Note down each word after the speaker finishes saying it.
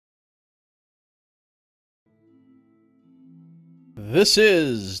This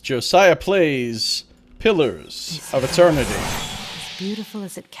is Josiah Plays Pillars of Eternity. As beautiful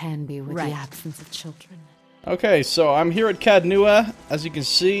as it can be with the absence of children. Okay, so I'm here at Cadnua. As you can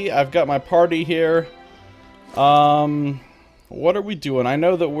see, I've got my party here. What are we doing? I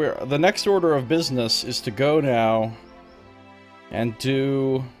know that the next order of business is to go now and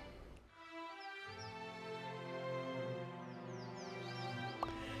do...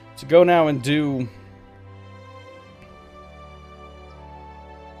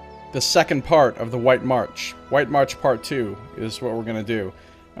 the second part of the White March. White March Part 2 is what we're gonna do.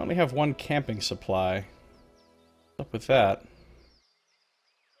 I only have one camping supply. What's up with that?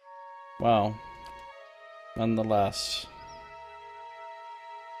 Well, nonetheless.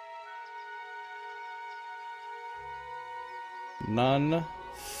 Nonetheless.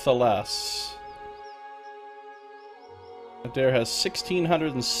 Adair has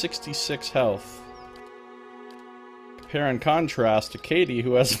 1,666 health. Compare and contrast to Katie,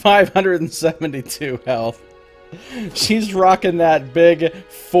 who has 572 health. She's rocking that big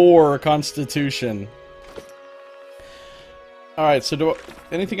 4 constitution. Alright, so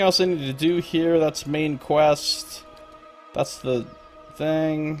anything else I need to do here? That's main quest. That's the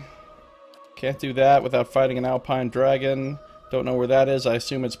thing. Can't do that without fighting an alpine dragon. Don't know where that is. I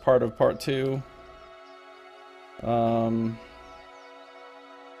assume it's part of part 2.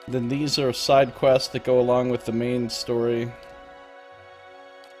 Then these are side quests that go along with the main story.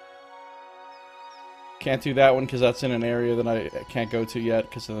 Can't do that one because that's in an area that I can't go to yet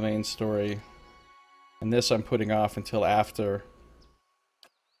because of the main story. And this I'm putting off until after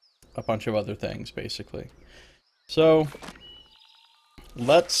a bunch of other things, basically. So,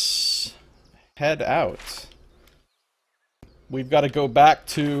 let's head out. We've got to go back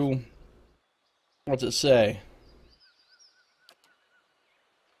to... what's it say?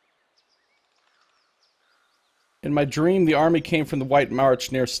 In my dream, the army came from the White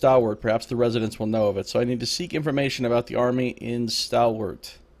March near Stalwart. Perhaps the residents will know of it. So I need to seek information about the army in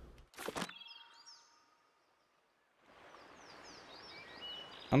Stalwart.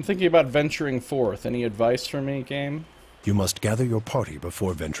 I'm thinking about venturing forth. Any advice for me, game? You must gather your party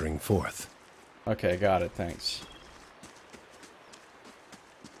before venturing forth. Okay, got it. Thanks.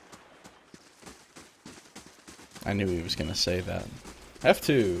 I knew he was going to say that.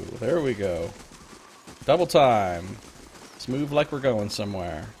 F2. There we go. Double time. Let's move like we're going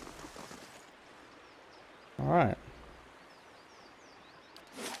somewhere. Alright.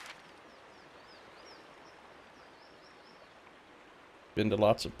 Been to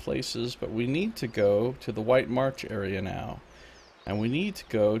lots of places, but we need to go to the White March area now. And we need to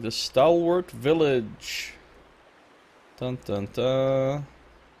go to Stalwart Village. Dun dun dun.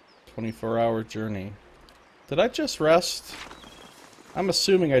 24-hour journey. Did I just rest? I'm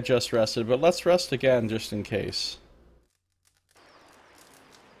assuming I just rested, but let's rest again just in case.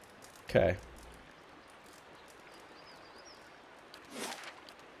 Okay.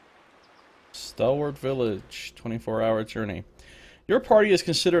 Stalwart Village, 24-hour journey. Your party is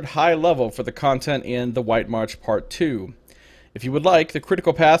considered high level for the content in the White March Part 2. If you would like, the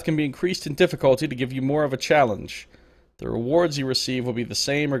critical path can be increased in difficulty to give you more of a challenge. The rewards you receive will be the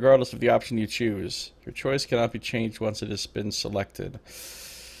same regardless of the option you choose. Your choice cannot be changed once it has been selected.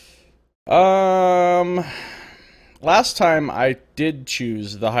 Last time I did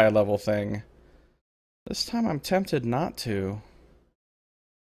choose the high level thing. This time I'm tempted not to.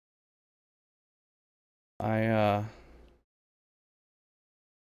 I've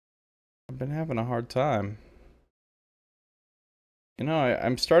been having a hard time. You know,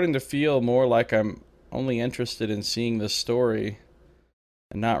 I'm starting to feel more like I'm only interested in seeing the story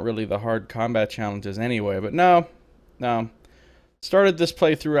and not really the hard combat challenges anyway, but no. Started this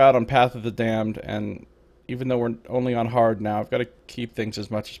playthrough out on Path of the Damned, and even though we're only on hard now, I've got to keep things as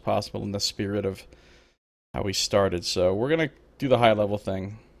much as possible in the spirit of how we started, so we're going to do the high level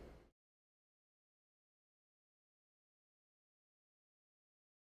thing.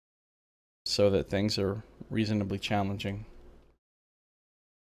 So that things are reasonably challenging.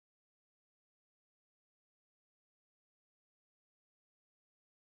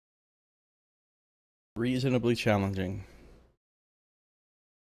 Reasonably challenging.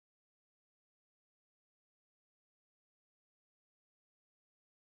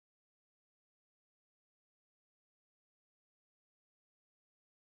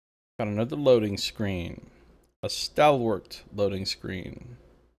 Got another loading screen. A Stalwart loading screen.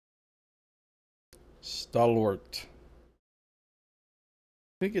 Stalwart.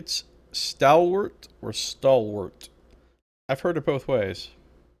 I think it's Stalwart or Stalwart. I've heard it both ways.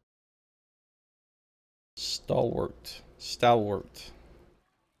 Stalwart. Stalwart.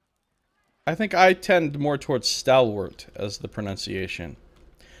 I think I tend more towards stalwart as the pronunciation,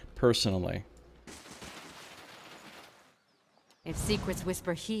 personally. If secrets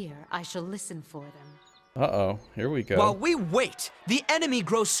whisper here, I shall listen for them. Uh-oh, here we go. While we wait, the enemy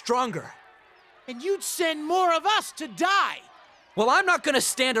grows stronger. And you'd send more of us to die! Well, I'm not gonna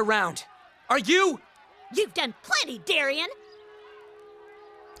stand around. Are you? You've done plenty, Darian!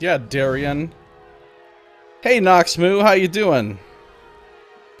 Yeah, Darian. Hey, Noxmoo, how you doing?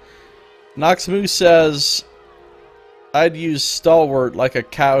 Noxmoo says, I'd use stalwart like a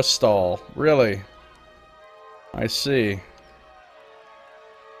cow stall. Really? I see.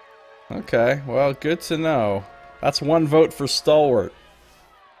 Okay, well, good to know. That's one vote for stalwart.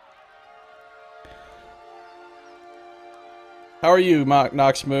 How are you,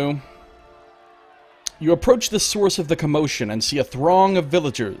 Noxmoo? You approach the source of the commotion and see a throng of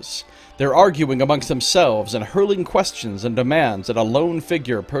villagers. They're arguing amongst themselves and hurling questions and demands at a lone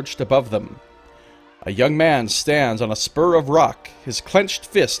figure perched above them. A young man stands on a spur of rock, his clenched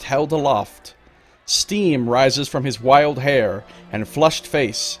fist held aloft. Steam rises from his wild hair and flushed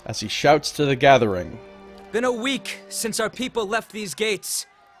face as he shouts to the gathering. Been a week since our people left these gates.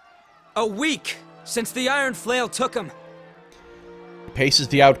 A week since the Iron Flail took them. He paces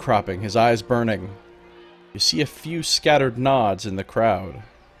the outcropping, his eyes burning. You see a few scattered nods in the crowd.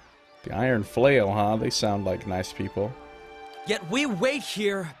 The Iron Flail, huh? They sound like nice people. Yet we wait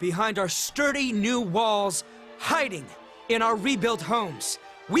here behind our sturdy new walls, hiding in our rebuilt homes.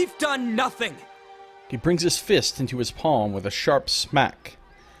 We've done nothing. He brings his fist into his palm with a sharp smack.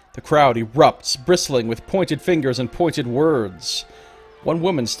 The crowd erupts, bristling with pointed fingers and pointed words. One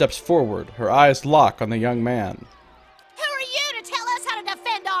woman steps forward, her eyes lock on the young man. Who are you to tell us how to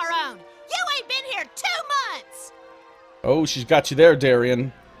defend our own? You ain't been here 2 months! Oh, she's got you there,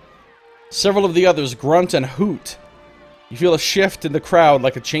 Darian. Several of the others grunt and hoot. You feel a shift in the crowd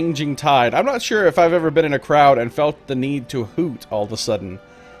like a changing tide. I'm not sure if I've ever been in a crowd and felt the need to hoot all of a sudden.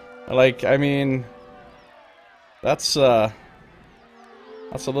 Like, I mean, that's a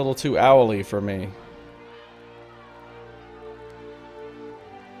little too owly for me.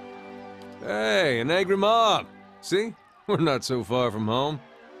 Hey, an angry mob. See? We're not so far from home.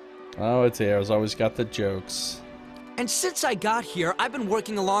 Oh, Adair's always got the jokes. And since I got here, I've been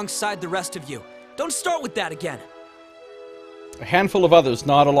working alongside the rest of you. Don't start with that again. A handful of others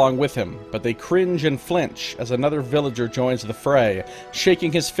nod along with him, but they cringe and flinch as another villager joins the fray,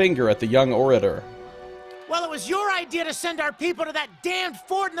 shaking his finger at the young orator. Well, it was your idea to send our people to that damned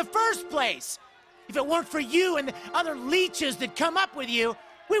fort in the first place! If it weren't for you and the other leeches that come up with you,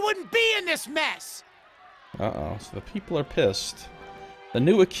 we wouldn't be in this mess! Uh-oh, so the people are pissed. The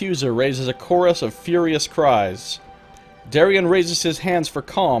new accuser raises a chorus of furious cries. Darian raises his hands for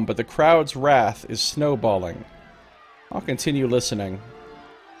calm, but the crowd's wrath is snowballing. I'll continue listening.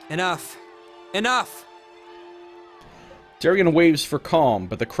 Enough. Enough! Darian waves for calm,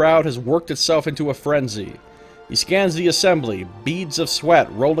 but the crowd has worked itself into a frenzy. He scans the assembly, beads of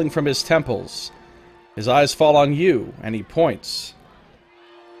sweat rolling from his temples. His eyes fall on you, and he points.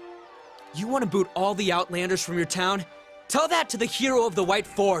 You want to boot all the Outlanders from your town? Tell that to the hero of the White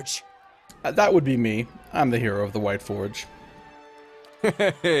Forge. That would be me. I'm the hero of the White Forge.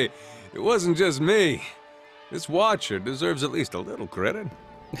 Hey, it wasn't just me. This Watcher deserves at least a little credit.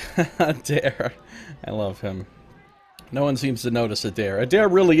 Adair. I love him. No one seems to notice Adair. Adair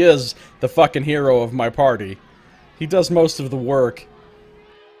really is the fucking hero of my party. He does most of the work.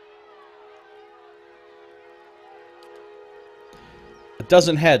 A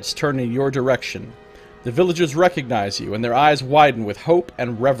dozen heads turn in your direction. The villagers recognize you, and their eyes widen with hope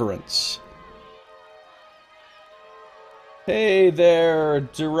and reverence. Hey there,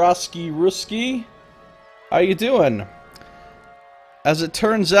 Durosky Ruski. How you doing? As it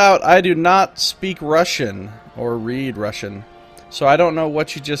turns out, I do not speak Russian, or read Russian, so I don't know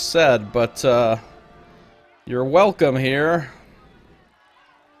what you just said, but, you're welcome here.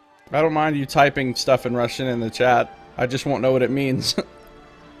 I don't mind you typing stuff in Russian in the chat. I just won't know what it means.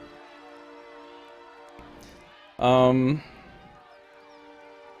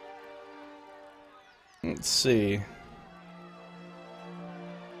 Let's see.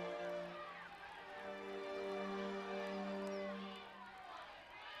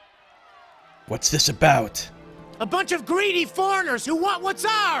 What's this about? A bunch of greedy foreigners who want what's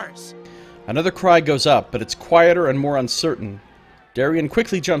ours! Another cry goes up, but it's quieter and more uncertain. Darian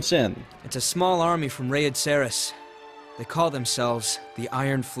quickly jumps in. It's a small army from Raid Saris. They call themselves the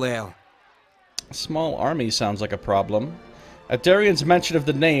Iron Flail. A small army sounds like a problem. At Darian's mention of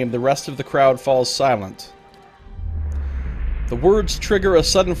the name, the rest of the crowd falls silent. The words trigger a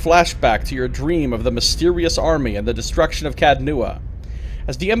sudden flashback to your dream of the mysterious army and the destruction of Cadnua.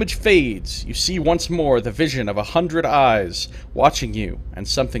 As the image fades, you see once more the vision of 100 eyes watching you and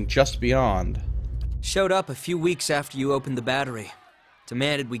something just beyond. Showed up a few weeks after you opened the battery.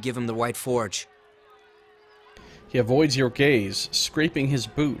 Demanded we give him the White Forge. He avoids your gaze, scraping his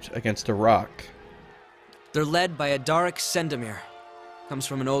boot against a rock. They're led by a Darek Sendamir. Comes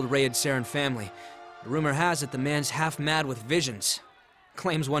from an old Rayed Saren family. The rumor has it the man's half mad with visions.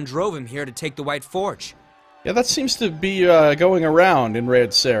 Claims one drove him here to take the White Forge. Yeah, that seems to be going around in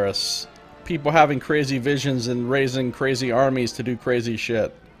Red Saris. People having crazy visions and raising crazy armies to do crazy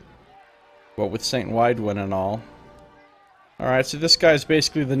shit. What with Saint Widewin and all. Alright, so this guy's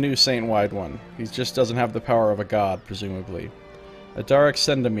basically the new Saint Widewin. He just doesn't have the power of a god, presumably. A Darek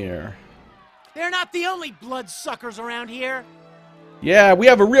Sendamir. They're not the only bloodsuckers around here. Yeah, we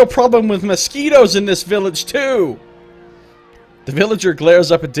have a real problem with mosquitoes in this village, too! The villager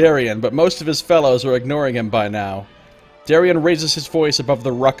glares up at Darien, but most of his fellows are ignoring him by now. Darien raises his voice above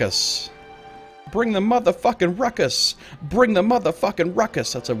the ruckus. Bring the motherfucking ruckus! Bring the motherfucking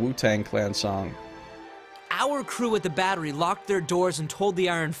ruckus! That's a Wu-Tang Clan song. Our crew at the battery locked their doors and told the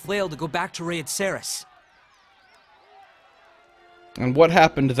Iron Flail to go back to Rayed Saris. And what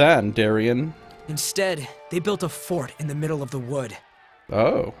happened then, Darien? Instead, they built a fort in the middle of the wood.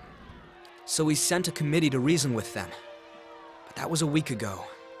 Oh. So we sent a committee to reason with them. But that was a week ago,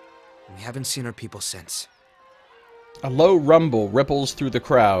 and we haven't seen our people since. A low rumble ripples through the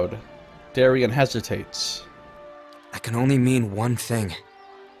crowd. Darien hesitates. That can only mean one thing.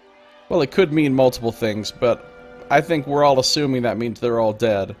 Well, it could mean multiple things, but I think we're all assuming that means they're all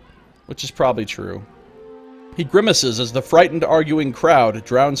dead, which is probably true. He grimaces as the frightened, arguing crowd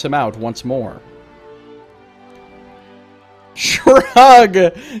drowns him out once more. Shrug!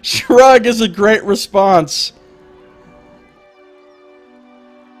 Shrug is a great response.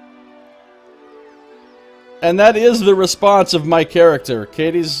 And that is the response of my character.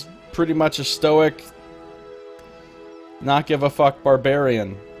 Katie's pretty much a stoic, not give a fuck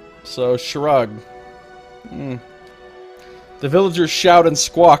barbarian. So, shrug. The villagers shout and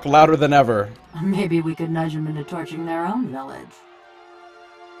squawk louder than ever. Maybe we could nudge them into torching their own village.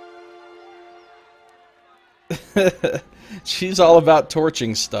 She's all about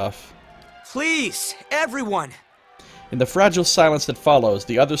torching stuff. Please, everyone! In the fragile silence that follows,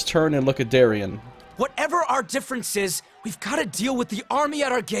 the others turn and look at Darien. Whatever our difference is, we've got to deal with the army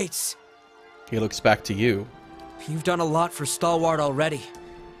at our gates. He looks back to you. You've done a lot for Stalwart already.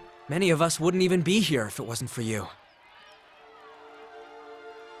 Many of us wouldn't even be here if it wasn't for you.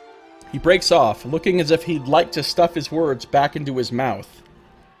 He breaks off, looking as if he'd like to stuff his words back into his mouth.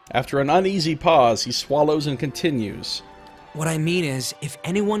 After an uneasy pause, he swallows and continues. What I mean is, if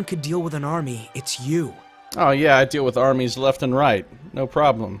anyone could deal with an army, it's you. Oh yeah, I deal with armies left and right. No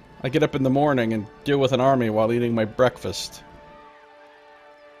problem. I get up in the morning and deal with an army while eating my breakfast.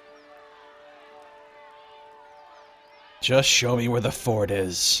 Just show me where the fort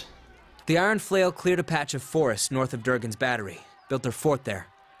is. The Iron Flail cleared a patch of forest north of Durgan's battery. Built their fort there.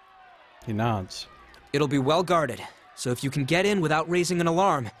 He nods. It'll be well guarded, so if you can get in without raising an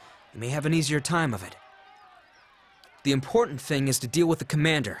alarm, you may have an easier time of it. The important thing is to deal with the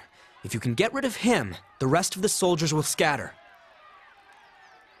commander. If you can get rid of him, the rest of the soldiers will scatter.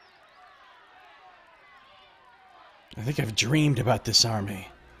 I think I've dreamed about this army.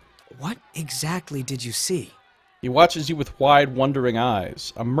 What exactly did you see? He watches you with wide, wondering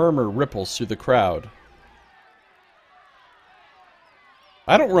eyes. A murmur ripples through the crowd.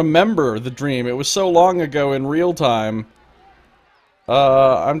 I don't remember the dream. It was so long ago in real time.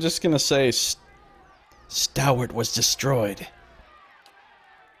 I'm just gonna say Stalwart was destroyed.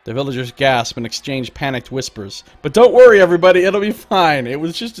 The villagers gasp and exchange panicked whispers. But don't worry, everybody, it'll be fine. It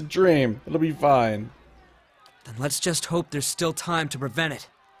was just a dream. It'll be fine. Then let's just hope there's still time to prevent it.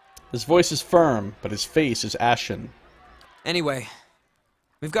 His voice is firm, but his face is ashen. Anyway,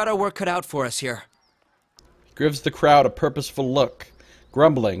 we've got our work cut out for us here. He gives the crowd a purposeful look.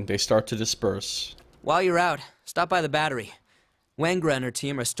 Grumbling, they start to disperse. While you're out, stop by the battery. Wangra and her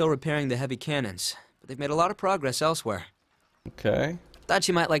team are still repairing the heavy cannons, but they've made a lot of progress elsewhere. Okay. Thought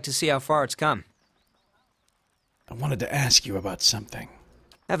you might like to see how far it's come. I wanted to ask you about something.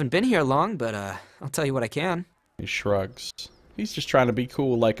 Haven't been here long, but I'll tell you what I can. He shrugs. He's just trying to be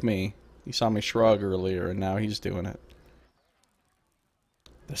cool like me. He saw me shrug earlier, and now he's doing it.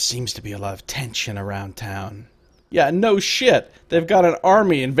 There seems to be a lot of tension around town. Yeah, no shit. They've got an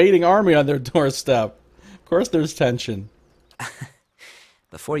army, invading army on their doorstep. Of course there's tension.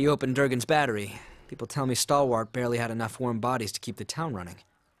 Before you opened Durgan's battery, people tell me Stalwart barely had enough warm bodies to keep the town running.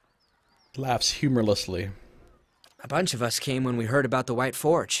 He laughs humorlessly. A bunch of us came when we heard about the White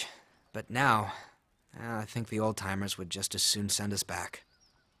Forge. But now, I think the old-timers would just as soon send us back.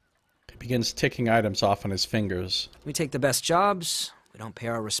 Begins ticking items off on his fingers. We take the best jobs, we don't pay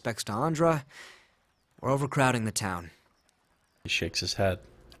our respects to Andra. We're overcrowding the town. He shakes his head.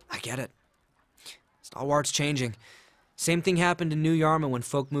 I get it. Stalwart's changing. Same thing happened in New Yarma when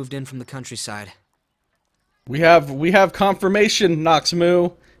folk moved in from the countryside. We have confirmation,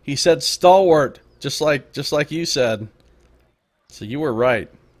 Noxmoo. He said stalwart, just like you said. So you were right.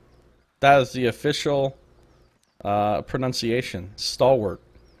 That is the official pronunciation. Stalwart.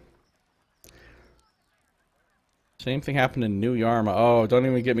 Same thing happened in New Yarma. Oh, don't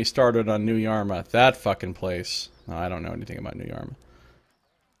even get me started on New Yarma. That fucking place. No, I don't know anything about New Yarma.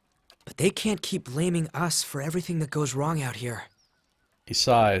 But they can't keep blaming us for everything that goes wrong out here. He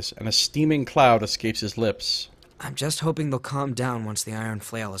sighs, and a steaming cloud escapes his lips. I'm just hoping they'll calm down once the Iron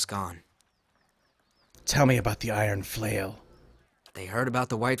Flail is gone. Tell me about the Iron Flail. They heard about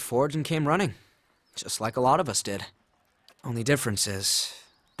the White Forge and came running. Just like a lot of us did. Only difference is,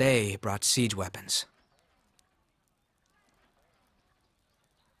 they brought siege weapons.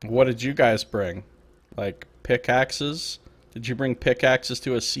 What did you guys bring? Like, pickaxes? Did you bring pickaxes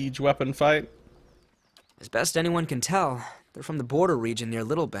to a siege weapon fight? As best anyone can tell, they're from the border region near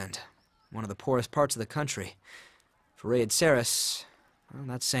Little Bend, one of the poorest parts of the country. For Raid Saris, well,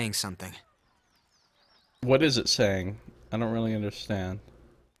 that's saying something. What is it saying? I don't really understand.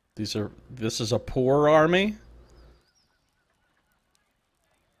 This is a poor army?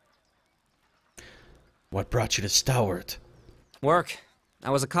 What brought you to Stalwart? Work. I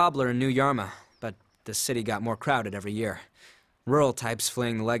was a cobbler in New Yarma, but the city got more crowded every year. Rural types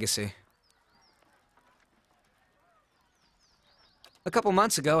fleeing the legacy. A couple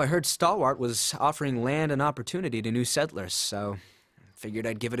months ago, I heard Stalwart was offering land and opportunity to new settlers, so I figured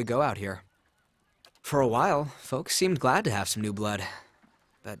I'd give it a go out here. For a while, folks seemed glad to have some new blood,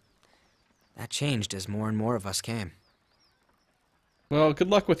 but that changed as more and more of us came. Well,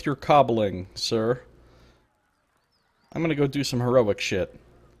 good luck with your cobbling, sir. I'm gonna go do some heroic shit.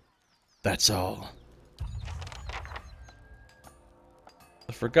 That's all.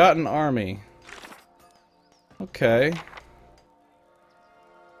 The Forgotten Army. Okay.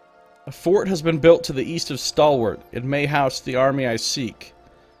 A fort has been built to the east of Stalwart. It may house the army I seek.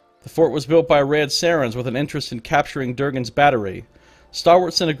 The fort was built by Red Sarens with an interest in capturing Durgan's battery.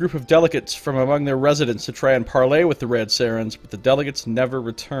 Stalwart sent a group of delegates from among their residents to try and parley with the Red Sarens, but the delegates never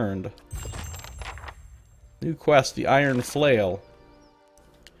returned. New quest, the Iron Flail.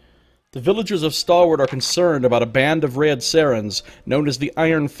 The villagers of Stalwart are concerned about a band of Red Sarens, known as the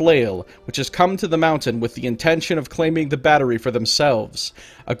Iron Flail, which has come to the mountain with the intention of claiming the battery for themselves.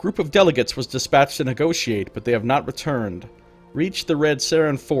 A group of delegates was dispatched to negotiate, but they have not returned. Reach the Red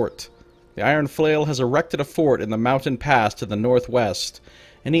Saren fort. The Iron Flail has erected a fort in the mountain pass to the northwest.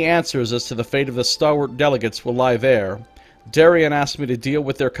 Any answers as to the fate of the Stalwart delegates will lie there. Darien asked me to deal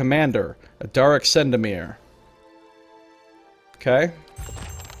with their commander, Adarik Sendamir. Okay.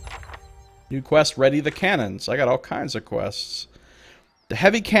 New quest, ready the cannons. I got all kinds of quests. The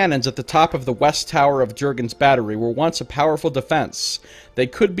heavy cannons at the top of the west tower of Jurgen's battery were once a powerful defense. They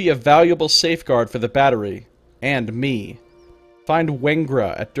could be a valuable safeguard for the battery. And me. Find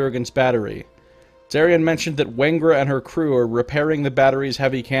Wengra at Durgan's battery. Darien mentioned that Wengra and her crew are repairing the battery's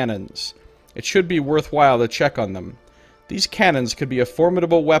heavy cannons. It should be worthwhile to check on them. These cannons could be a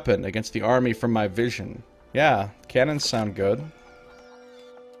formidable weapon against the army from my vision. Yeah, cannons sound good.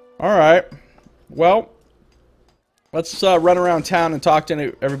 Alright. Well, let's run around town and talk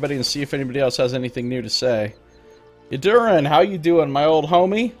to everybody and see if anybody else has anything new to say. Yadurin, how you doing, my old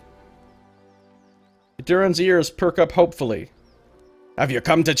homie? Yadurin's ears perk up hopefully. Have you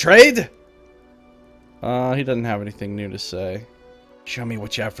come to trade? He doesn't have anything new to say. Show me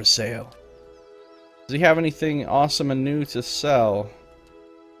what you have for sale. Does he have anything awesome and new to sell?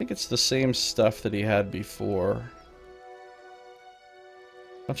 I think it's the same stuff that he had before.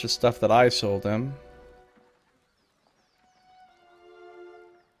 Bunch of stuff that I sold him.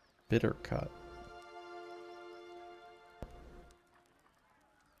 Bitter cut.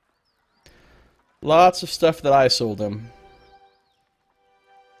 Lots of stuff that I sold him.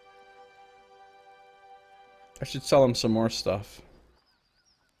 I should sell him some more stuff.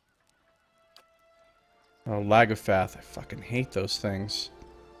 Oh, Lagafath. I fucking hate those things.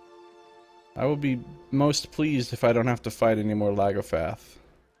 I will be most pleased if I don't have to fight any more Lagafath.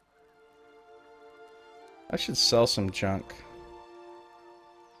 I should sell some junk.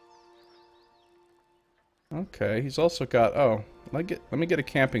 Okay, he's also got... Oh, let me get a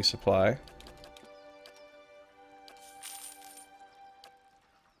camping supply.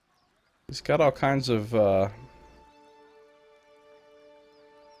 He's got all kinds of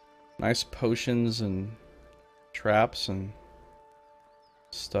nice potions and traps and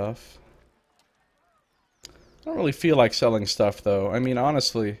stuff. I don't really feel like selling stuff, though. I mean,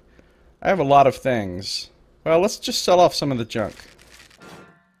 honestly, I have a lot of things. Well, let's just sell off some of the junk.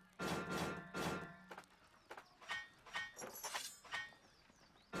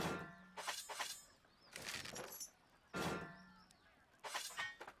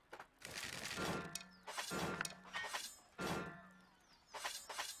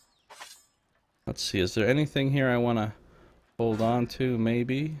 Let's see, is there anything here I want to hold on to,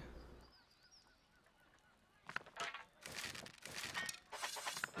 maybe?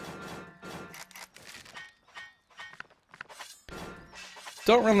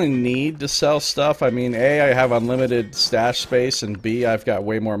 Don't really need to sell stuff. I mean, A, I have unlimited stash space, and B, I've got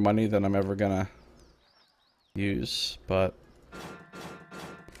way more money than I'm ever gonna use, but...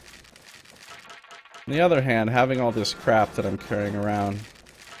 On the other hand, having all this crap that I'm carrying around...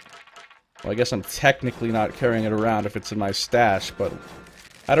 Well, I guess I'm technically not carrying it around if it's in my stash, but...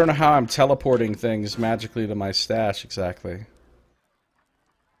 I don't know how I'm teleporting things magically to my stash, exactly.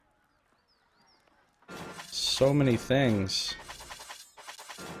 So many things.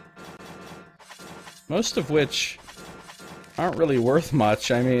 Most of which aren't really worth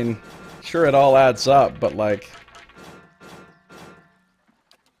much. I mean, sure it all adds up, but like...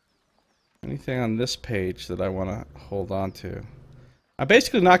 Anything on this page that I want to hold on to? I'm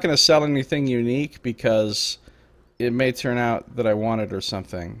basically not going to sell anything unique because it may turn out that I want it or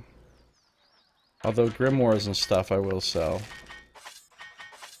something. Although grimoires and stuff I will sell.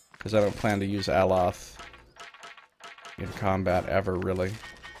 Because I don't plan to use Aloth in combat ever, really.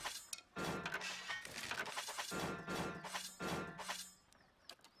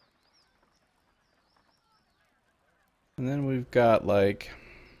 And then we've got, like,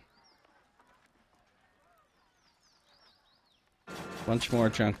 a bunch more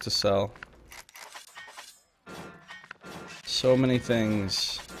junk to sell. So many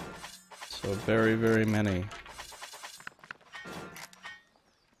things. So very, very many.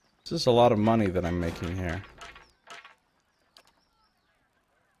 This is a lot of money that I'm making here.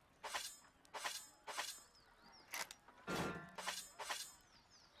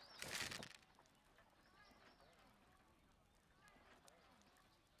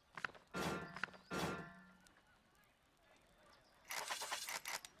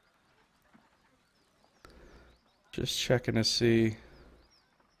 Just checking to see if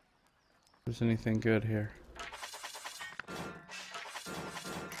there's anything good here.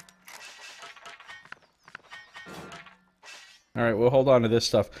 Alright, we'll hold on to this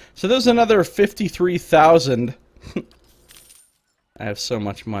stuff. So there's another 53,000. I have so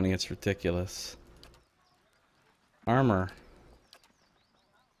much money, it's ridiculous. Armor.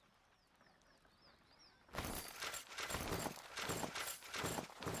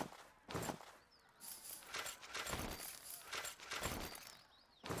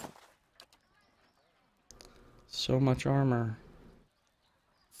 So much armor.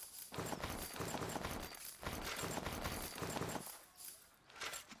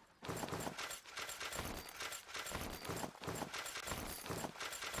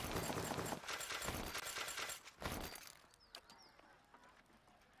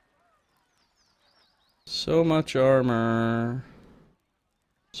 So much armor.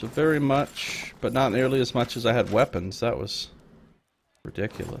 So very much, but not nearly as much as I had weapons. That was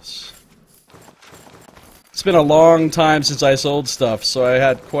ridiculous. It's been a long time since I sold stuff, so I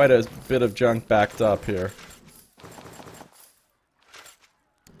had quite a bit of junk backed up here.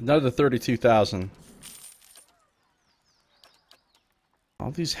 Another 32,000. All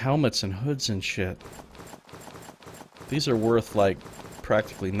these helmets and hoods and shit. These are worth, like,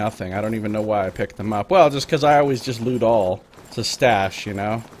 practically nothing. I don't even know why I picked them up. Well, just because I always just loot all. It's a stash, you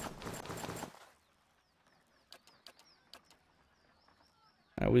know?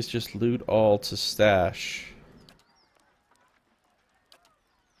 I always just loot all to stash.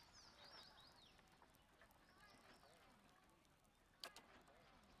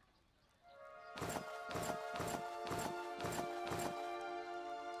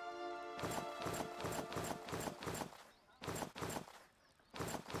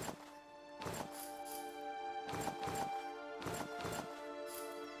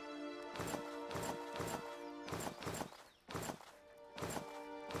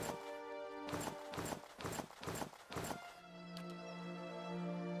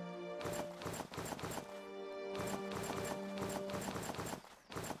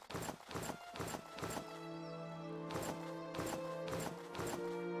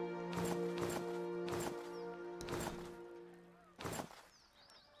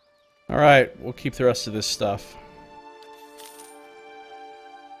 Alright, we'll keep the rest of this stuff.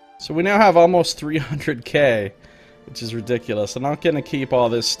 So we now have almost 300k. which is ridiculous. I'm not gonna keep all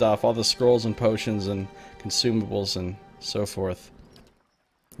this stuff, all the scrolls and potions and consumables and so forth.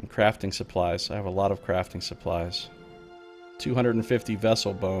 And crafting supplies. I have a lot of crafting supplies. 250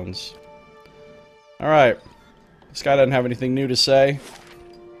 vessel bones. Alright. This guy doesn't have anything new to say.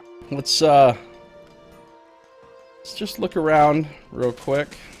 Let's just look around real quick.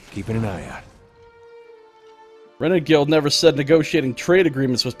 Keeping an eye out. Renegade Guild never said negotiating trade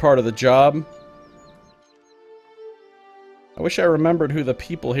agreements was part of the job. I wish I remembered who the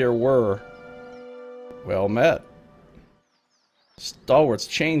people here were. Well met. Stalwart's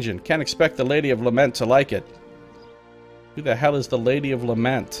changing. Can't expect the Lady of Lament to like it. Who the hell is the Lady of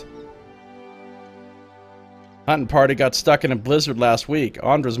Lament? Hunting party got stuck in a blizzard last week.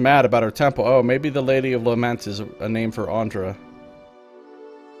 Andra's mad about her temple. Oh, maybe the Lady of Lament is a name for Andra.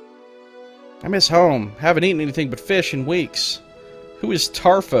 I miss home. Haven't eaten anything but fish in weeks. Who is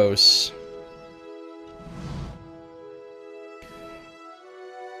Tarfos?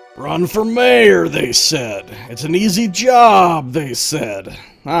 Run for mayor, they said. It's an easy job, they said.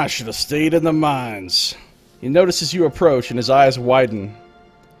 I should have stayed in the mines. He notices you approach and his eyes widen.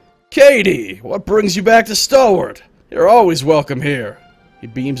 Katie, what brings you back to Stalwart? You're always welcome here. He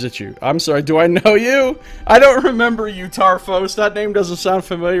beams at you. I'm sorry, do I know you? I don't remember you, Tarfos. That name doesn't sound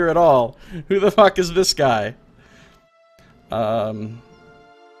familiar at all. Who the fuck is this guy? How's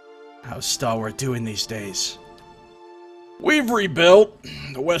Stalwart doing these days? We've rebuilt.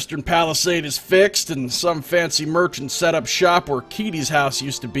 The western palisade is fixed, and some fancy merchant set up shop where Kitty's house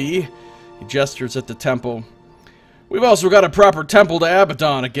used to be. He gestures at the temple. We've also got a proper temple to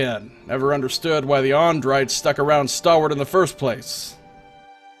Abaddon again. Never understood why the Andrites stuck around Stalwart in the first place.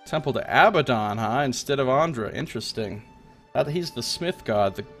 Temple to Abaddon, huh? Instead of Andra. Interesting. He's the smith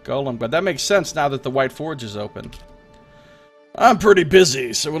god, the golem god. That makes sense now that the White Forge is open. I'm pretty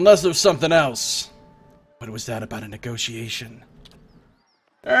busy, so unless there's something else... What was that about a negotiation?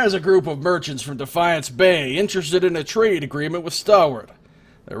 There's a group of merchants from Defiance Bay interested in a trade agreement with Stalwart.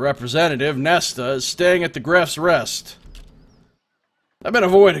 Their representative, Nesta, is staying at the Gref's Rest. I've been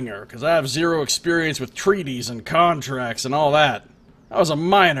avoiding her, because I have zero experience with treaties and contracts and all that. I was a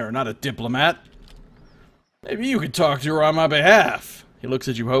miner, not a diplomat. Maybe you could talk to her on my behalf. He looks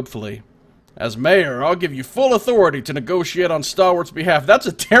at you hopefully. As mayor, I'll give you full authority to negotiate on Stalwart's behalf. That's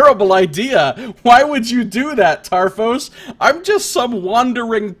a terrible idea. Why would you do that, Tarfos? I'm just some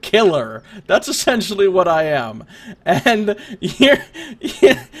wandering killer. That's essentially what I am. And yeah,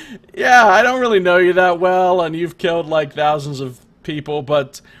 I don't really know you that well, and you've killed like thousands of people,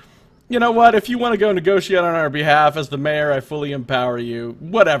 but you know what? If you want to go negotiate on our behalf as the mayor, I fully empower you.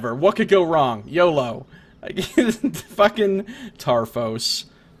 Whatever. What could go wrong? YOLO. Fucking Tarfos.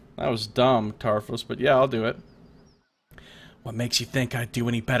 That was dumb, Tarfos, but yeah, I'll do it. What makes you think I'd do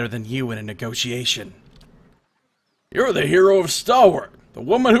any better than you in a negotiation? You're the hero of Stalwart, the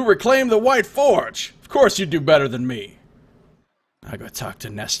woman who reclaimed the White Forge. Of course you'd do better than me. I'll go talk to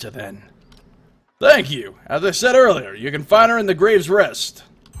Nesta then. Thank you. As I said earlier, you can find her in the Grave's Rest.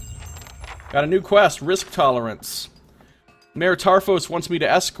 Got a new quest, Risk Tolerance. Mayor Tarfos wants me to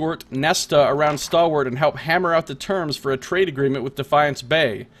escort Nesta around Stalwart and help hammer out the terms for a trade agreement with Defiance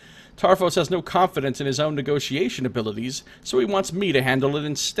Bay. Tarfos has no confidence in his own negotiation abilities, so he wants me to handle it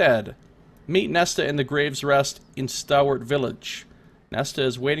instead. Meet Nesta in the Grave's Rest in Stalwart Village. Nesta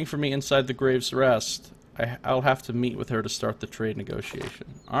is waiting for me inside the Grave's Rest. I'll have to meet with her to start the trade negotiation.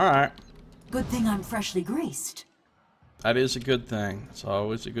 Alright. Good thing I'm freshly greased. That is a good thing. It's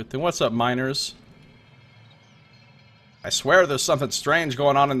always a good thing. What's up, miners? I swear there's something strange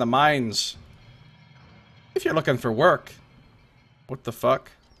going on in the mines. If you're looking for work. What the fuck?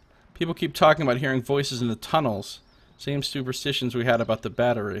 People keep talking about hearing voices in the tunnels. Same superstitions we had about the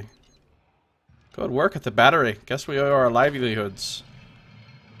battery. Good work at the battery. Guess we owe our livelihoods.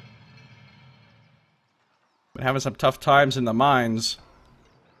 Been having some tough times in the mines.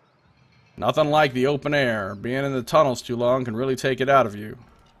 Nothing like the open air. Being in the tunnels too long can really take it out of you.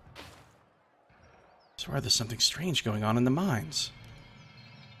 I swear there's something strange going on in the mines.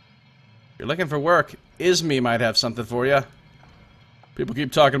 If you're looking for work, Ismi might have something for you. People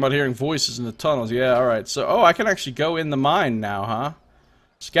keep talking about hearing voices in the tunnels. Yeah, alright. So, oh, I can actually go in the mine now, huh?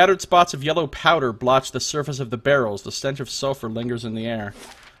 Scattered spots of yellow powder blotch the surface of the barrels. The stench of sulfur lingers in the air.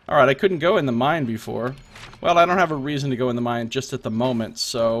 Alright, I couldn't go in the mine before. Well, I don't have a reason to go in the mine just at the moment,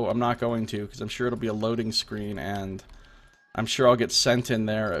 so I'm not going to, because I'm sure it'll be a loading screen, and I'm sure I'll get sent in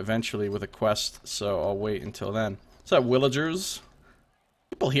there eventually with a quest, so I'll wait until then. What's up, villagers?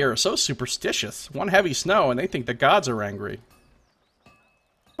 People here are so superstitious. One heavy snow, and they think the gods are angry.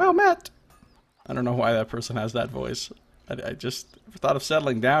 Well met. I don't know why that person has that voice. I just thought of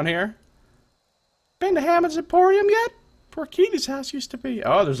settling down here. Been to Hammond's Emporium yet? Poor Kitty's house used to be.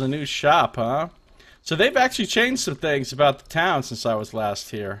 Oh, there's a new shop, huh? So they've actually changed some things about the town since I was last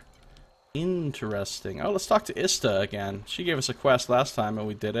here. Interesting. Oh, let's talk to Ista again. She gave us a quest last time and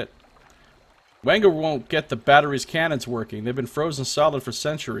we did it. Wenger won't get the battery's cannons working. They've been frozen solid for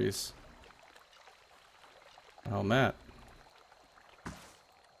centuries. Oh, Matt.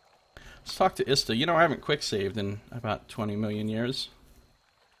 Let's talk to Ista. You know, I haven't quick-saved in about 20 million years.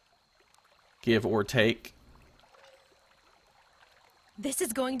 Give or take. This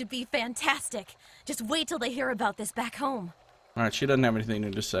is going to be fantastic. Just wait till they hear about this back home. Alright, she doesn't have anything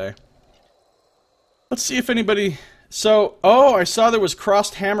new to say. Let's see if anybody... So, oh, I saw there was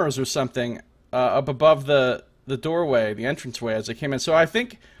crossed hammers or something up above the doorway, the entranceway as I came in. So I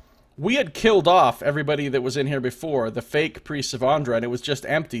think we had killed off everybody that was in here before, the fake priests of Andra, and it was just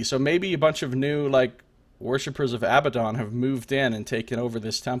empty. So maybe a bunch of new, like, worshippers of Abaddon have moved in and taken over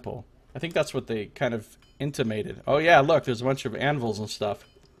this temple. I think that's what they kind of intimated. Oh yeah, look, there's a bunch of anvils and stuff.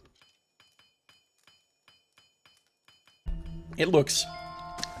 It looks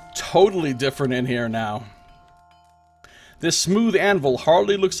totally different in here now. This smooth anvil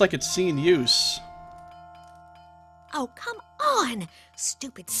hardly looks like it's seen use. Oh, come on,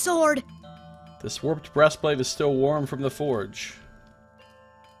 stupid sword. This warped breastplate is still warm from the forge.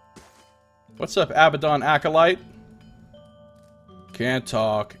 What's up, Abaddon Acolyte? Can't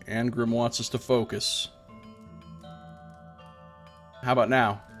talk. Angrim wants us to focus. How about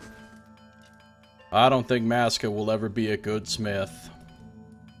now? I don't think Maska will ever be a good smith.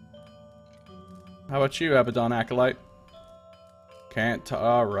 How about you, Abaddon Acolyte? Can't talk.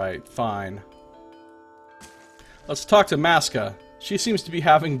 Alright, fine. Let's talk to Maska. She seems to be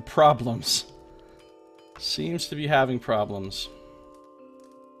having problems. Seems to be having problems.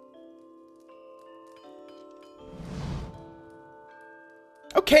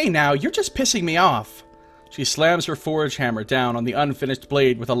 Okay, now, you're just pissing me off. She slams her forge hammer down on the unfinished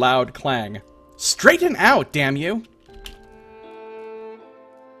blade with a loud clang. Straighten out, damn you!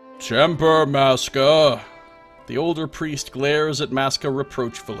 Temper, Maska. The older priest glares at Maska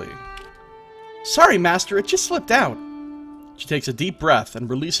reproachfully. Sorry, Master, it just slipped out. She takes a deep breath and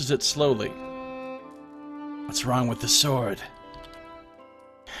releases it slowly. What's wrong with the sword?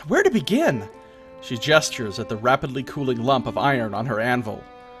 Where to begin? She gestures at the rapidly cooling lump of iron on her anvil.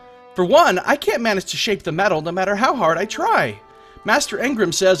 For one, I can't manage to shape the metal no matter how hard I try. Master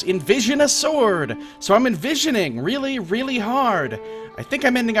Engrim says, envision a sword. So I'm envisioning really, really hard. I think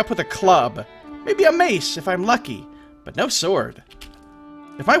I'm ending up with a club. Maybe a mace if I'm lucky. But no sword.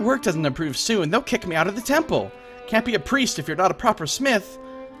 If my work doesn't improve soon, they'll kick me out of the temple. Can't be a priest if you're not a proper smith.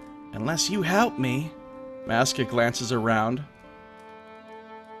 Unless you help me. Maska glances around.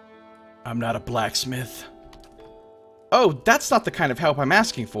 I'm not a blacksmith. Oh, that's not the kind of help I'm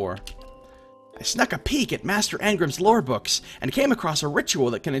asking for. I snuck a peek at Master Angrim's lore books and came across a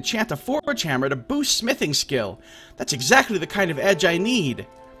ritual that can enchant a forge hammer to boost smithing skill. That's exactly the kind of edge I need.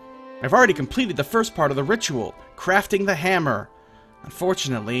 I've already completed the first part of the ritual, crafting the hammer.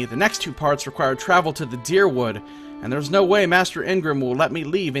 Unfortunately, the next two parts require travel to the Deerwood, and there's no way Master Engrim will let me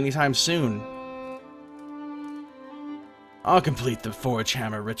leave anytime soon. I'll complete the forge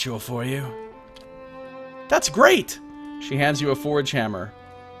hammer ritual for you. That's great! She hands you a forge hammer.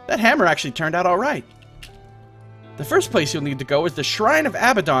 That hammer actually turned out alright. The first place you'll need to go is the Shrine of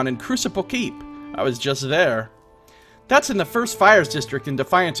Abaddon in Crucible Keep. I was just there. That's in the First Fires District in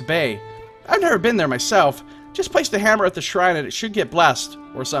Defiance Bay. I've never been there myself. Just place the hammer at the shrine and it should get blessed,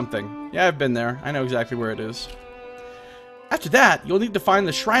 or something. Yeah, I've been there. I know exactly where it is. After that, you'll need to find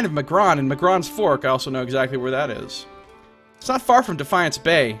the Shrine of Magron in Magron's Fork. I also know exactly where that is. It's not far from Defiance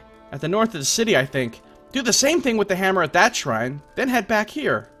Bay. At the north of the city, I think. Do the same thing with the hammer at that shrine, then head back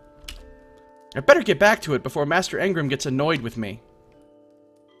here. I better get back to it before Master Engrim gets annoyed with me.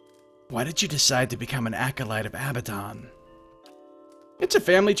 Why did you decide to become an acolyte of Abaddon? It's a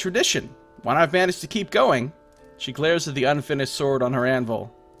family tradition. One I've managed to keep going. She glares at the unfinished sword on her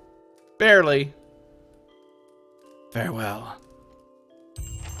anvil. Barely. Farewell.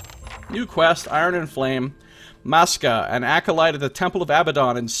 New quest, Iron and Flame. Maska, an acolyte of the Temple of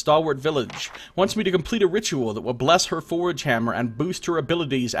Abaddon in Stalwart Village, wants me to complete a ritual that will bless her forge hammer and boost her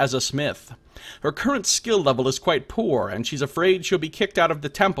abilities as a smith. Her current skill level is quite poor, and she's afraid she'll be kicked out of the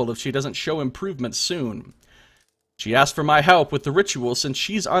temple if she doesn't show improvement soon. She asked for my help with the ritual since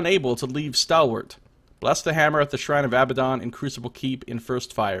she's unable to leave Stalwart. Bless the hammer at the Shrine of Abaddon in Crucible Keep in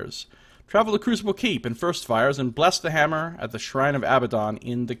First Fires. Travel to Crucible Keep in First Fires and bless the hammer at the Shrine of Abaddon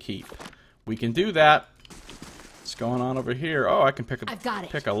in the Keep. We can do that. What's going on over here? Oh, I can pick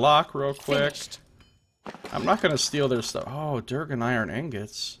a lock real quick. Finished. I'm not going to steal their stuff. Oh, Durgan iron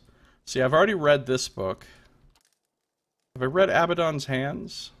ingots. See, I've already read this book. Have I read Abaddon's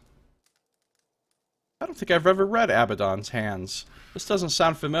Hands? I don't think I've ever read Abaddon's Hands. This doesn't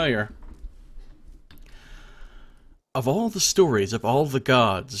sound familiar. Of all the stories of all the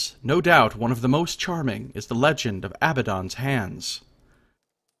gods, no doubt one of the most charming is the legend of Abaddon's Hands.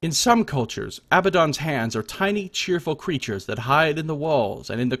 In some cultures, Abaddon's hands are tiny, cheerful creatures that hide in the walls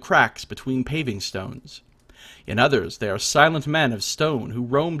and in the cracks between paving stones. In others, they are silent men of stone who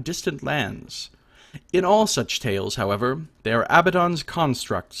roam distant lands. In all such tales, however, they are Abaddon's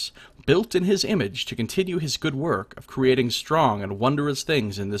constructs, built in his image to continue his good work of creating strong and wondrous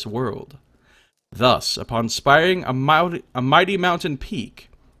things in this world. Thus, upon spiring a mighty mountain peak,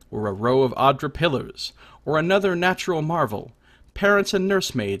 or a row of Adra pillars, or another natural marvel, parents and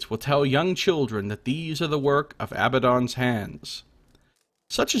nursemaids will tell young children that these are the work of Abaddon's hands.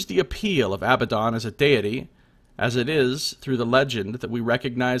 Such is the appeal of Abaddon as a deity, as it is through the legend that we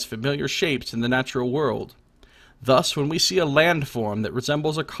recognize familiar shapes in the natural world. Thus, when we see a landform that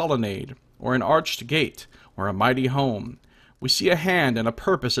resembles a colonnade, or an arched gate, or a mighty home, we see a hand and a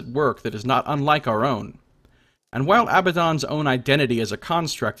purpose at work that is not unlike our own. And while Abaddon's own identity as a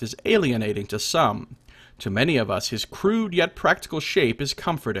construct is alienating to some, to many of us his crude yet practical shape is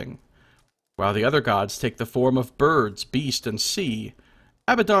comforting. While the other gods take the form of birds, beast, and sea,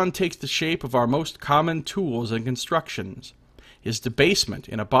 Abaddon takes the shape of our most common tools and constructions. His debasement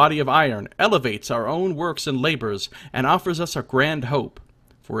in a body of iron elevates our own works and labors and offers us a grand hope.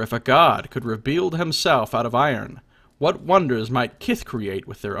 For if a god could rebuild himself out of iron, what wonders might Kith create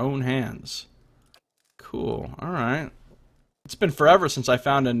with their own hands? Cool, alright. It's been forever since I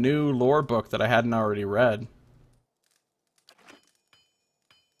found a new lore book that I hadn't already read.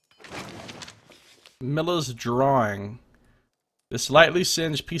 Milla's drawing. This lightly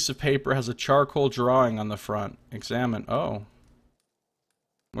singed piece of paper has a charcoal drawing on the front. Examine. Oh.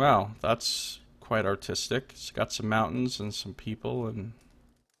 Wow, that's quite artistic. It's got some mountains and some people and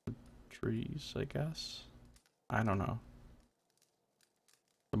trees, I guess. I don't know.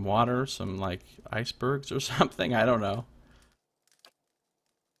 Some water, some, like, icebergs or something? I don't know.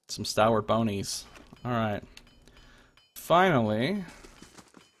 Some stalwart bonies. Alright. Finally,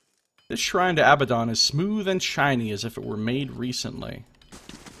 this shrine to Abaddon is smooth and shiny as if it were made recently.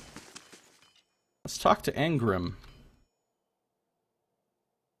 Let's talk to Engrim.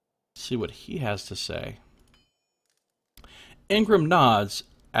 See what he has to say. Engrim nods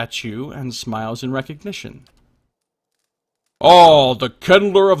at you and smiles in recognition. Ah, the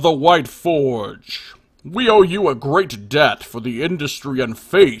Kindler of the White Forge. We owe you a great debt for the industry and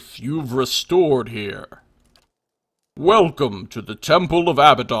faith you've restored here. Welcome to the Temple of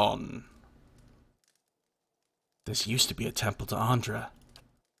Abaddon. This used to be a temple to Andra.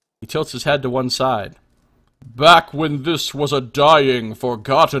 He tilts his head to one side. Back when this was a dying,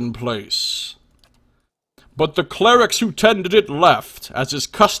 forgotten place. But the clerics who tended it left, as is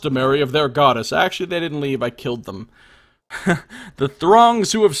customary of their goddess. Actually, they didn't leave, I killed them. The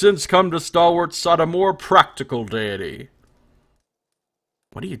throngs who have since come to Stalwart sought a more practical deity.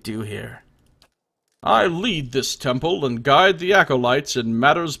 What do you do here? I lead this temple and guide the acolytes in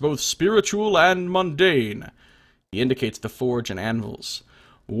matters both spiritual and mundane. He indicates the forge and anvils.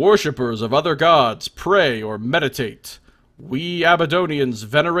 Worshippers of other gods pray or meditate. We Abaddonians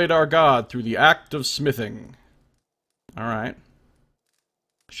venerate our god through the act of smithing. Alright.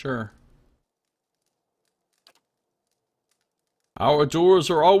 Sure. Our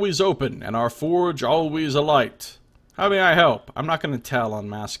doors are always open, and our forge always alight. How may I help? I'm not going to tell on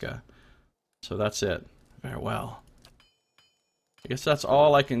Masca. So that's it. Very well. I guess that's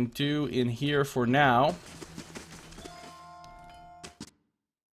all I can do in here for now.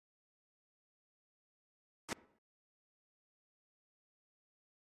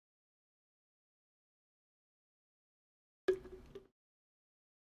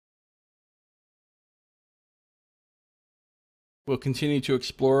 We'll continue to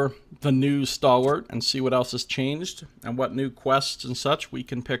explore the new Stalwart and see what else has changed and what new quests and such we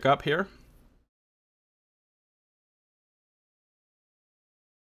can pick up here.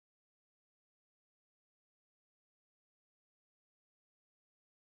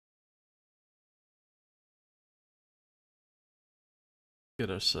 Get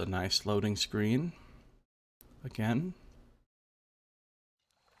us a nice loading screen again.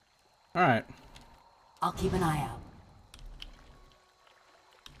 Alright. I'll keep an eye out.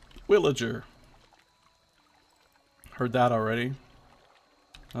 Villager. Heard that already.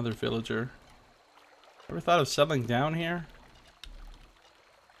 Another villager. Ever thought of settling down here?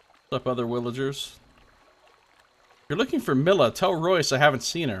 What's up, other villagers? If you're looking for Milla, tell Royce I haven't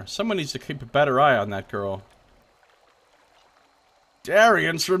seen her. Someone needs to keep a better eye on that girl.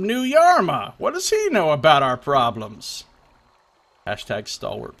 Darian's from New Yarma. What does he know about our problems? Hashtag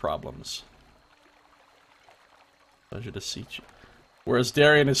stalwart problems. Pleasure to see you. Whereas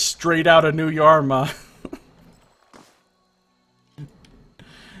Darian is straight out of New Yarma.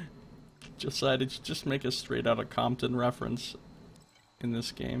 Josiah, did you just make a straight out of Compton reference in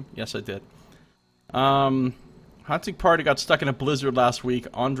this game? Yes, I did. Hunting party got stuck in a blizzard last week.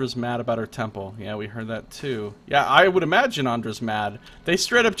 Andra's mad about her temple. Yeah, we heard that too. Yeah, I would imagine Andra's mad. They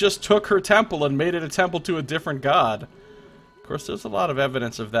straight up just took her temple and made it a temple to a different god. Of course, there's a lot of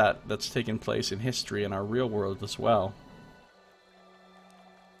evidence of that that's taken place in history in our real world as well.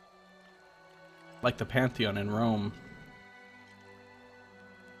 Like the Pantheon in Rome.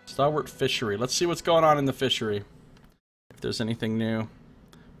 Stalwart Fishery. Let's see what's going on in the fishery. If there's anything new.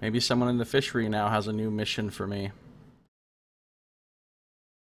 Maybe someone in the fishery now has a new mission for me.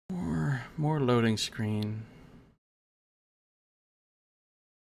 More loading screen.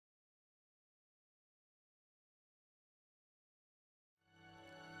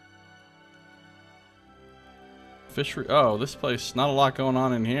 Fishery. Oh, this place. Not a lot going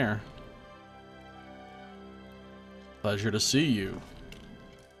on in here. Pleasure to see you.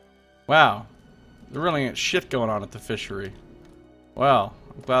 Wow. There really ain't shit going on at the fishery. Well,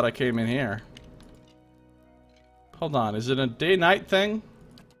 I'm glad I came in here. Hold on, is it a day-night thing?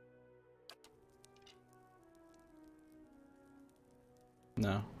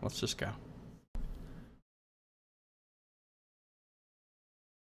 No, let's just go.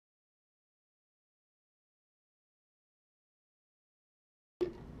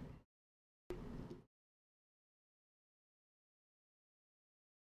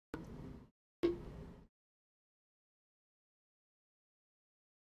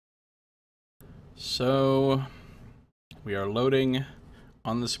 So, we are loading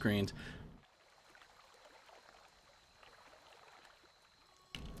on the screens.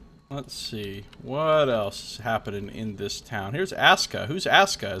 Let's see, what else is happening in this town? Here's Aska. Who's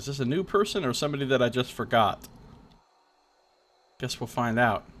Aska? Is this a new person or somebody that I just forgot? Guess we'll find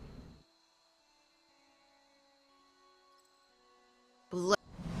out.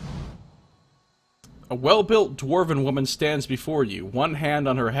 A well-built dwarven woman stands before you, one hand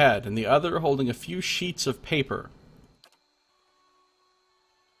on her head, and the other holding a few sheets of paper.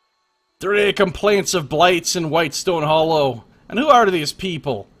 3 complaints of blights in Whitestone Hollow. And who are these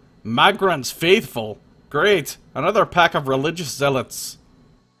people? Magran's faithful. Great, another pack of religious zealots.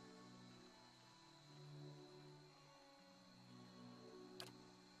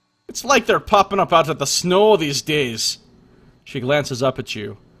 It's like they're popping up out of the snow these days. She glances up at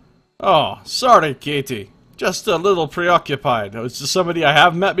you. Oh, sorry, Katie. Just a little preoccupied. Is this somebody I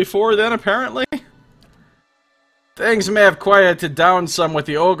have met before then, apparently? Things may have quieted down some with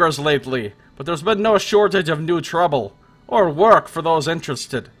the ogres lately, but there's been no shortage of new trouble. Or work for those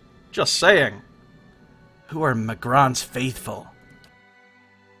interested. Just saying. Who are Magran's faithful?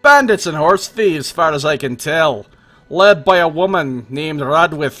 Bandits and horse thieves, far as I can tell. Led by a woman named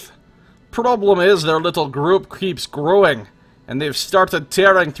Radwith. Problem is, their little group keeps growing. And they've started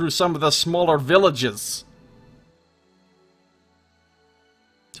tearing through some of the smaller villages.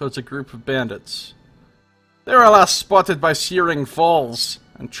 So it's a group of bandits. They were last spotted by Searing Falls.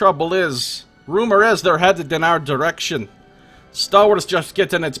 And trouble is, rumor is they're headed in our direction. Stalwart's just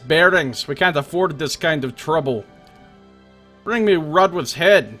getting its bearings. We can't afford this kind of trouble. Bring me Radwith's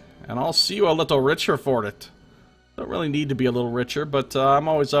head, and I'll see you a little richer for it. Don't really need to be a little richer, but I'm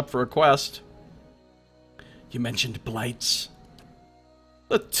always up for a quest. You mentioned blights.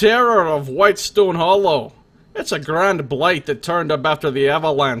 The terror of Whitestone Hollow. It's a grand blight that turned up after the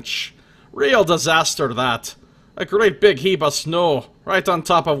avalanche. Real disaster, that. A great big heap of snow, right on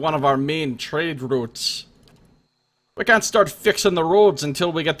top of one of our main trade routes. We can't start fixing the roads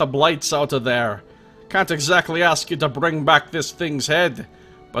until we get the blights out of there. Can't exactly ask you to bring back this thing's head,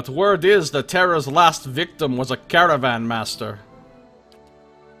 but word is the terror's last victim was a caravan master.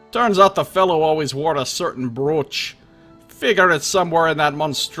 Turns out the fellow always wore a certain brooch. Figure it's somewhere in that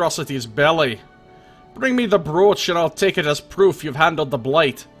monstrosity's belly. Bring me the brooch and I'll take it as proof you've handled the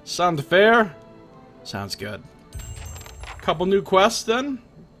blight. Sound fair? Sounds good. Couple new quests then.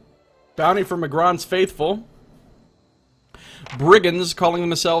 Bounty for Magran's faithful. Brigands, calling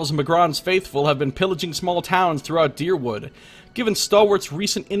themselves Magran's faithful, have been pillaging small towns throughout Deerwood. Given Stalwart's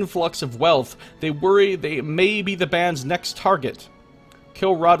recent influx of wealth, they worry they may be the band's next target.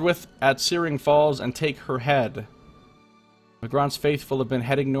 Kill Radwith at Searing Falls and take her head. Magran's faithful have been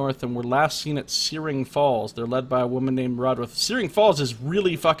heading north and were last seen at Searing Falls. They're led by a woman named Radwith. Searing Falls is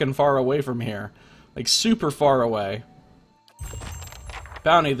really fucking far away from here. Like, super far away.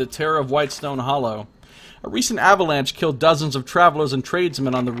 Bounty, the Terror of Whitestone Hollow. A recent avalanche killed dozens of travelers and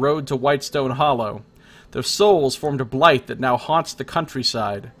tradesmen on the road to Whitestone Hollow. Their souls formed a blight that now haunts the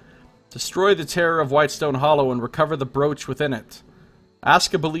countryside. Destroy the terror of Whitestone Hollow and recover the brooch within it.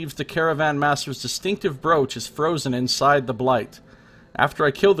 Aska believes the Caravan Master's distinctive brooch is frozen inside the blight. After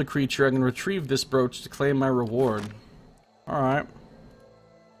I kill the creature, I can retrieve this brooch to claim my reward. Alright.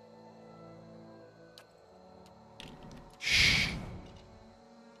 Shh.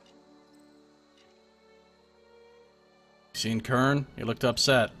 Seen Kern? He looked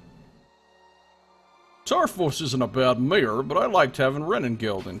upset. Tarfos isn't a bad mayor, but I liked having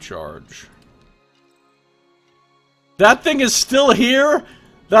Renengild in charge. That thing is still here?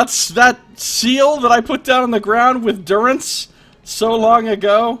 That's that seal that I put down on the ground with Durance so long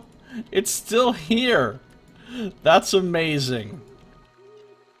ago? It's still here. That's amazing.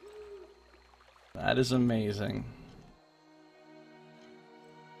 That is amazing.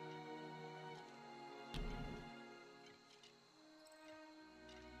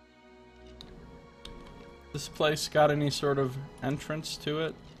 This place got any sort of entrance to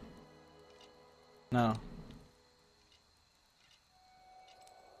it? No.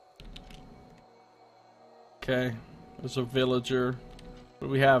 Okay, there's a villager. What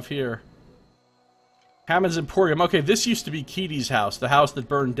do we have here? Hammond's Emporium. Okay, this used to be Keaty's house, the house that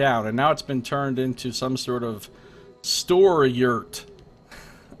burned down, and now it's been turned into some sort of store yurt.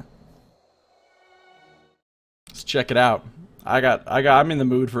 Let's check it out. I'm in the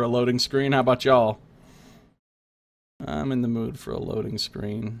mood for a loading screen. How about y'all? I'm in the mood for a loading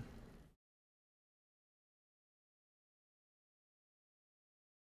screen.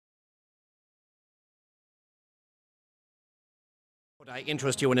 Would I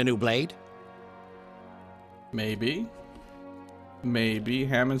interest you in a new blade? Maybe. Maybe.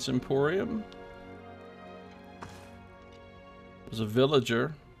 Hammond's Emporium. There's a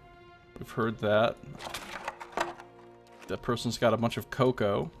villager. We've heard that. That person's got a bunch of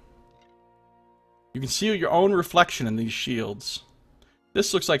cocoa. You can see your own reflection in these shields.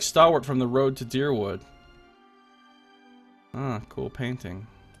 This looks like Stalwart from the road to Deerwood. Ah, cool painting.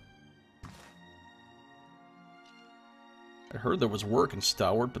 I heard there was work in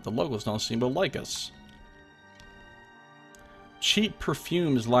Stalwart, but the locals don't seem to like us. Cheap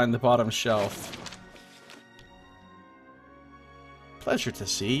perfumes line the bottom shelf. Pleasure to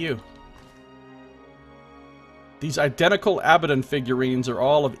see you. These identical Abaddon figurines are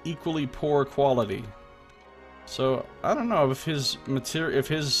all of equally poor quality. So, I don't know if his material, if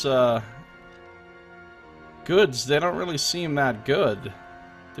his goods, they don't really seem that good,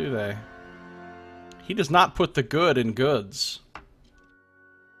 do they? He does not put the good in goods.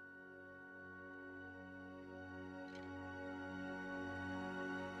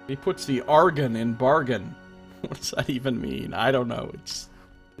 He puts the argon in bargain. What does that even mean? I don't know.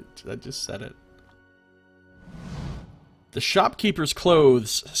 I just said it. The shopkeeper's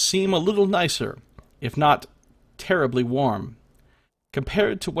clothes seem a little nicer, if not terribly warm,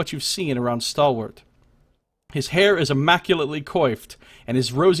 compared to what you've seen around Stalwart. His hair is immaculately coiffed, and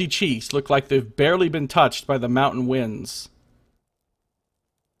his rosy cheeks look like they've barely been touched by the mountain winds.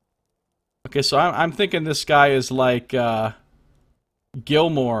 Okay, so I'm thinking this guy is like,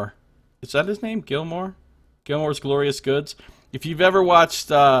 Gilmore. Is that his name? Gilmore? Gilmore's Glorious Goods? If you've ever watched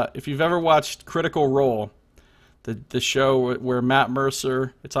Critical Role, the show where Matt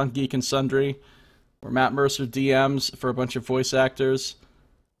Mercer, it's on Geek and Sundry, where Matt Mercer DMs for a bunch of voice actors.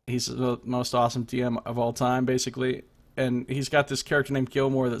 He's the most awesome DM of all time, basically. And he's got this character named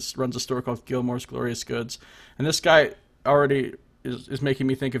Gilmore that runs a store called Gilmore's Glorious Goods. And this guy already is making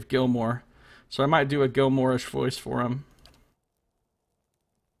me think of Gilmore. So I might do a Gilmore-ish voice for him.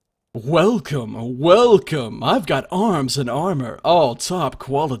 Welcome, welcome. I've got arms and armor, all top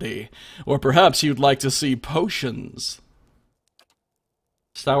quality. Or perhaps you'd like to see potions.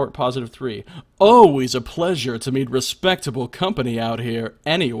 Stalwart positive 3. Always a pleasure to meet respectable company out here,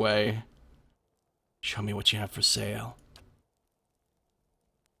 anyway. Show me what you have for sale.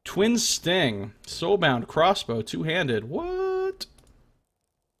 Twin Sting. Soulbound crossbow, two-handed. What?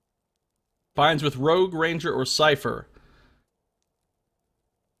 Binds with Rogue, Ranger, or Cipher.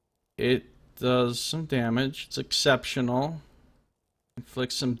 It does some damage. It's exceptional.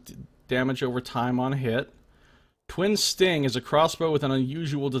 Inflicts some damage over time on a hit. Twin Sting is a crossbow with an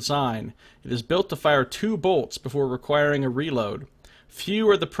unusual design. It is built to fire 2 bolts before requiring a reload. Few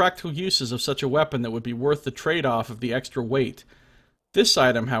are the practical uses of such a weapon that would be worth the trade-off of the extra weight. This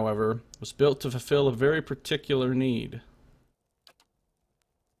item, however, was built to fulfill a very particular need.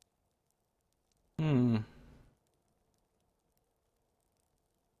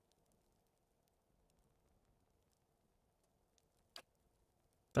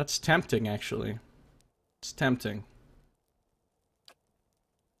 That's tempting, actually. It's tempting.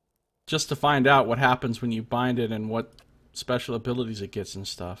 Just to find out what happens when you bind it and what special abilities it gets and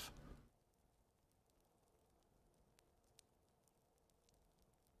stuff.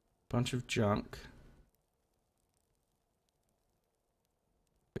 Bunch of junk.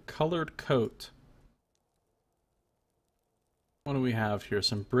 The colored coat. What do we have here?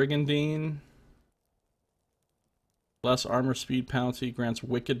 Some Brigandine. Less armor speed penalty grants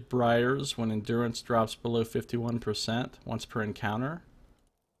Wicked Briars when endurance drops below 51% once per encounter.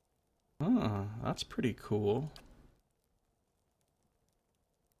 Oh, that's pretty cool.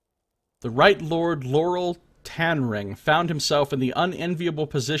 The Right Lord Laurel Tanring found himself in the unenviable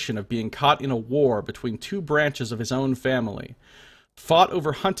position of being caught in a war between two branches of his own family, fought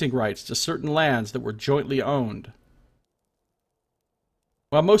over hunting rights to certain lands that were jointly owned.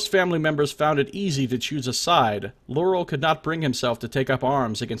 While most family members found it easy to choose a side, Laurel could not bring himself to take up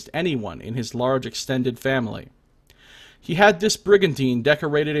arms against anyone in his large extended family. He had this brigandine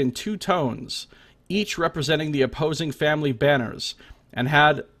decorated in 2 tones, each representing the opposing family banners, and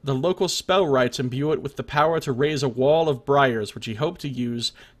had the local spell rights imbue it with the power to raise a wall of briars which he hoped to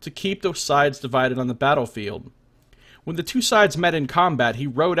use to keep those sides divided on the battlefield. When the 2 sides met in combat, he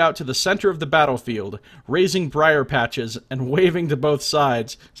rode out to the center of the battlefield, raising briar patches and waving to both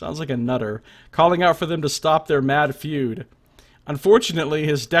sides, sounds like a nutter, calling out for them to stop their mad feud. Unfortunately,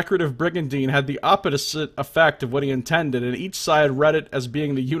 his decorative brigandine had the opposite effect of what he intended, and each side read it as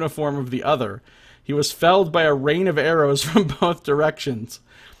being the uniform of the other. He was felled by a rain of arrows from both directions.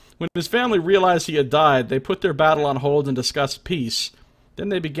 When his family realized he had died, they put their battle on hold and discussed peace. Then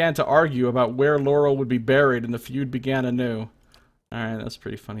they began to argue about where Laurel would be buried, and the feud began anew. Alright, that's a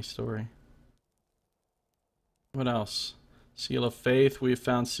pretty funny story. What else? Seal of Faith. We've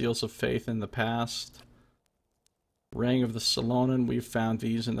found Seals of Faith in the past. Ring of the Salonen. We've found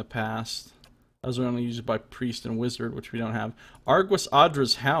these in the past. Those are only used by Priest and Wizard, which we don't have. Arguus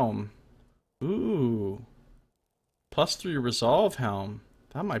Audra's Helm. Ooh. +3 Resolve Helm.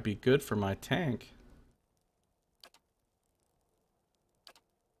 That might be good for my tank.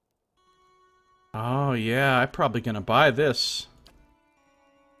 Oh yeah, I'm probably gonna buy this.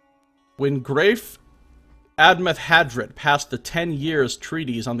 When Grafe Admeth Hadrit passed the 10 years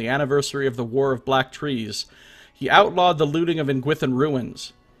treaties on the anniversary of the War of Black Trees, he outlawed the looting of Ingwithan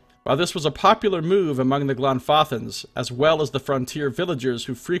ruins. While this was a popular move among the Glanfathans, as well as the frontier villagers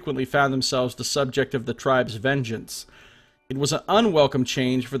who frequently found themselves the subject of the tribe's vengeance, it was an unwelcome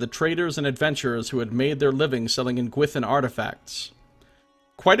change for the traders and adventurers who had made their living selling Ingwithan artifacts.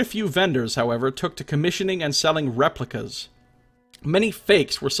 Quite a few vendors, however, took to commissioning and selling replicas. Many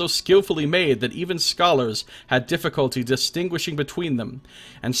fakes were so skillfully made that even scholars had difficulty distinguishing between them,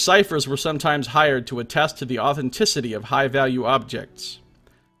 and ciphers were sometimes hired to attest to the authenticity of high-value objects.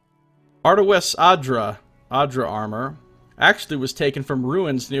 Arduus Adra armor, actually was taken from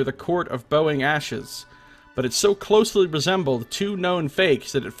ruins near the court of Bowing Ashes, but it so closely resembled 2 known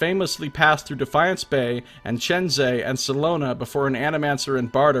fakes that it famously passed through Defiance Bay and Chenzay and Salona before an Animancer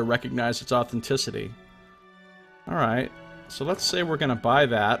and Barda recognized its authenticity. Alright, so let's say we're gonna buy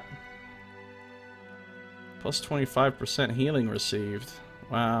that. Plus 25% healing received.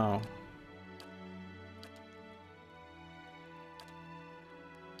 Wow.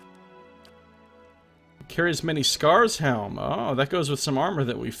 Carries many scars helm. Oh, that goes with some armor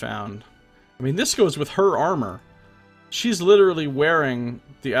that we found. I mean, this goes with her armor. She's literally wearing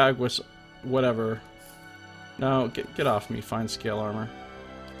the Arguus whatever. No, get off me, fine scale armor.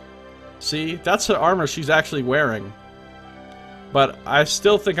 See, that's the armor she's actually wearing. But I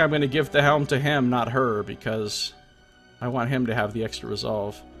still think I'm going to give the helm to him, not her, because I want him to have the extra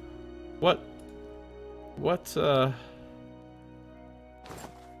resolve. What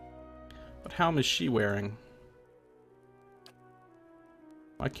helm is she wearing?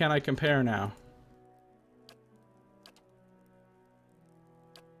 Why can't I compare now?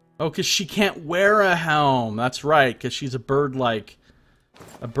 Oh, because she can't wear a helm. That's right, because she's a bird-like.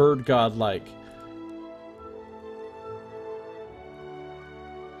 A bird god-like.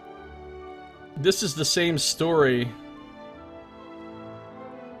 This is the same story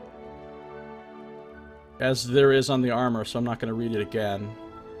as there is on the armor, so I'm not going to read it again.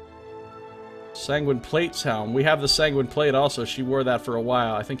 Sanguine Plate's helm. We have the Sanguine Plate also. She wore that for a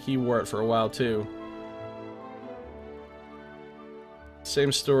while. I think he wore it for a while too.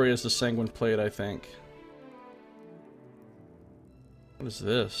 Same story as the Sanguine Plate, I think. What is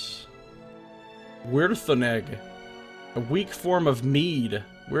this? Wirthaneg. A weak form of mead.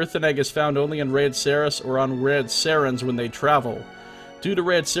 Wirthaneg is found only in Raed Saris or on Raed Sarans when they travel. Due to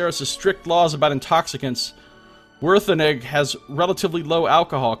Raed Saris' strict laws about intoxicants, Wirthaneg has relatively low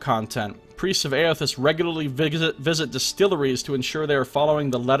alcohol content. priests of Aothis regularly visit distilleries to ensure they are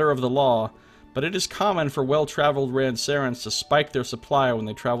following the letter of the law, but it is common for well-traveled Rancerans to spike their supply when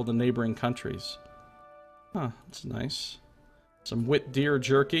they travel to neighboring countries. Huh, that's nice. Some wit deer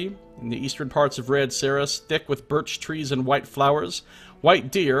jerky in the eastern parts of Ranceris, thick with birch trees and white flowers.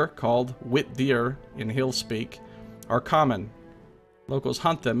 White deer, called wit deer in hill speak, are common. Locals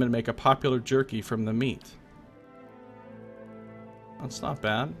hunt them and make a popular jerky from the meat. That's not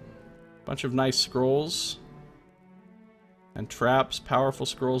bad. Bunch of nice scrolls. And traps, powerful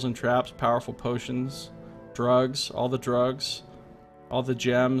scrolls and traps, powerful potions. Drugs, all the gems.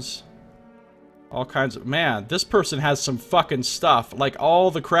 All kinds of... Man, this person has some fucking stuff. Like all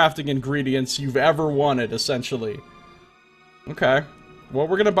the crafting ingredients you've ever wanted, essentially. Okay. Well,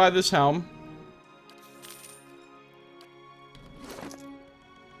 we're gonna buy this helm.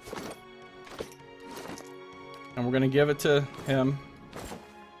 And we're gonna give it to him.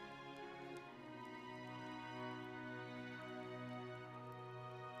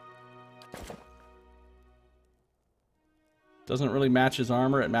 Doesn't really match his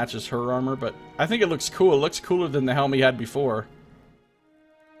armor, it matches her armor, but I think it looks cool. It looks cooler than the helm he had before.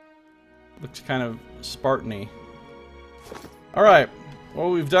 Looks kind of Spartan-y. Alright,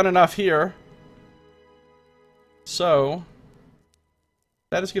 well, we've done enough here. So,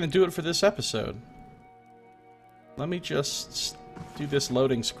 that is going to do it for this episode. Let me just do this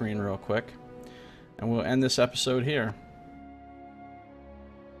loading screen real quick, and we'll end this episode here.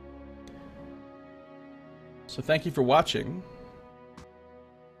 So thank you for watching.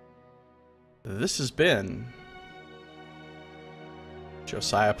 This has been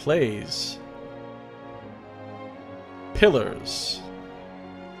Josiah Plays Pillars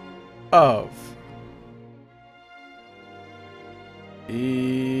of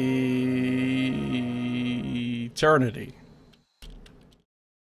Eternity.